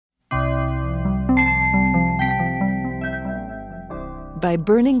By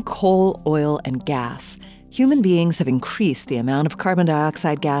burning coal, oil, and gas, human beings have increased the amount of carbon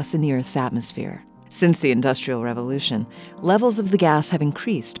dioxide gas in the Earth's atmosphere. Since the Industrial Revolution, levels of the gas have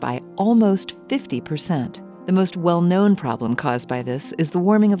increased by almost 50%. The most well-known problem caused by this is the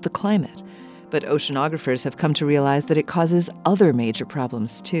warming of the climate, but oceanographers have come to realize that it causes other major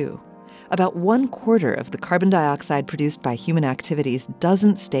problems too. About 1/4 of the carbon dioxide produced by human activities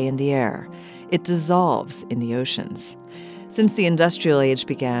doesn't stay in the air. It dissolves in the oceans. Since the industrial age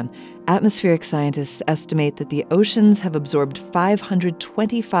began, atmospheric scientists estimate that the oceans have absorbed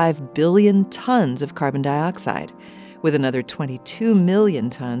 525 billion tons of carbon dioxide, with another 22 million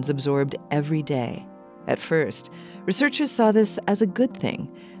tons absorbed every day. At first, researchers saw this as a good thing,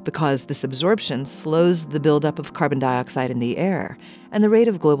 because this absorption slows the buildup of carbon dioxide in the air and the rate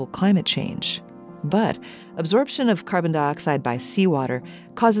of global climate change. But absorption of carbon dioxide by seawater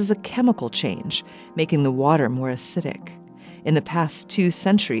causes a chemical change, making the water more acidic. In the past 2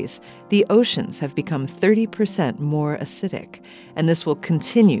 centuries, the oceans have become 30% more acidic, and this will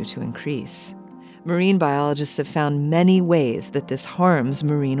continue to increase. Marine biologists have found many ways that this harms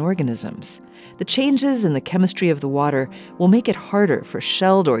marine organisms. The changes in the chemistry of the water will make it harder for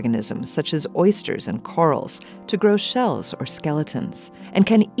shelled organisms such as oysters and corals to grow shells or skeletons, and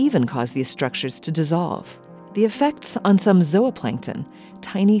can even cause these structures to dissolve. The effects on some zooplankton,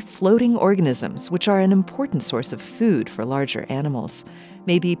 tiny floating organisms which are an important source of food for larger animals,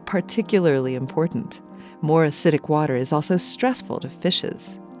 may be particularly important. More acidic water is also stressful to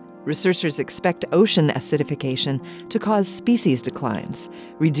fishes. Researchers expect ocean acidification to cause species declines,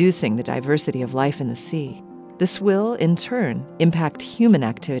 reducing the diversity of life in the sea. This will, in turn, impact human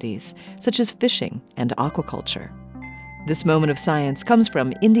activities, such as fishing and aquaculture. This moment of science comes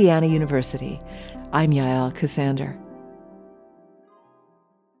from Indiana University. I'm Yael Cassander.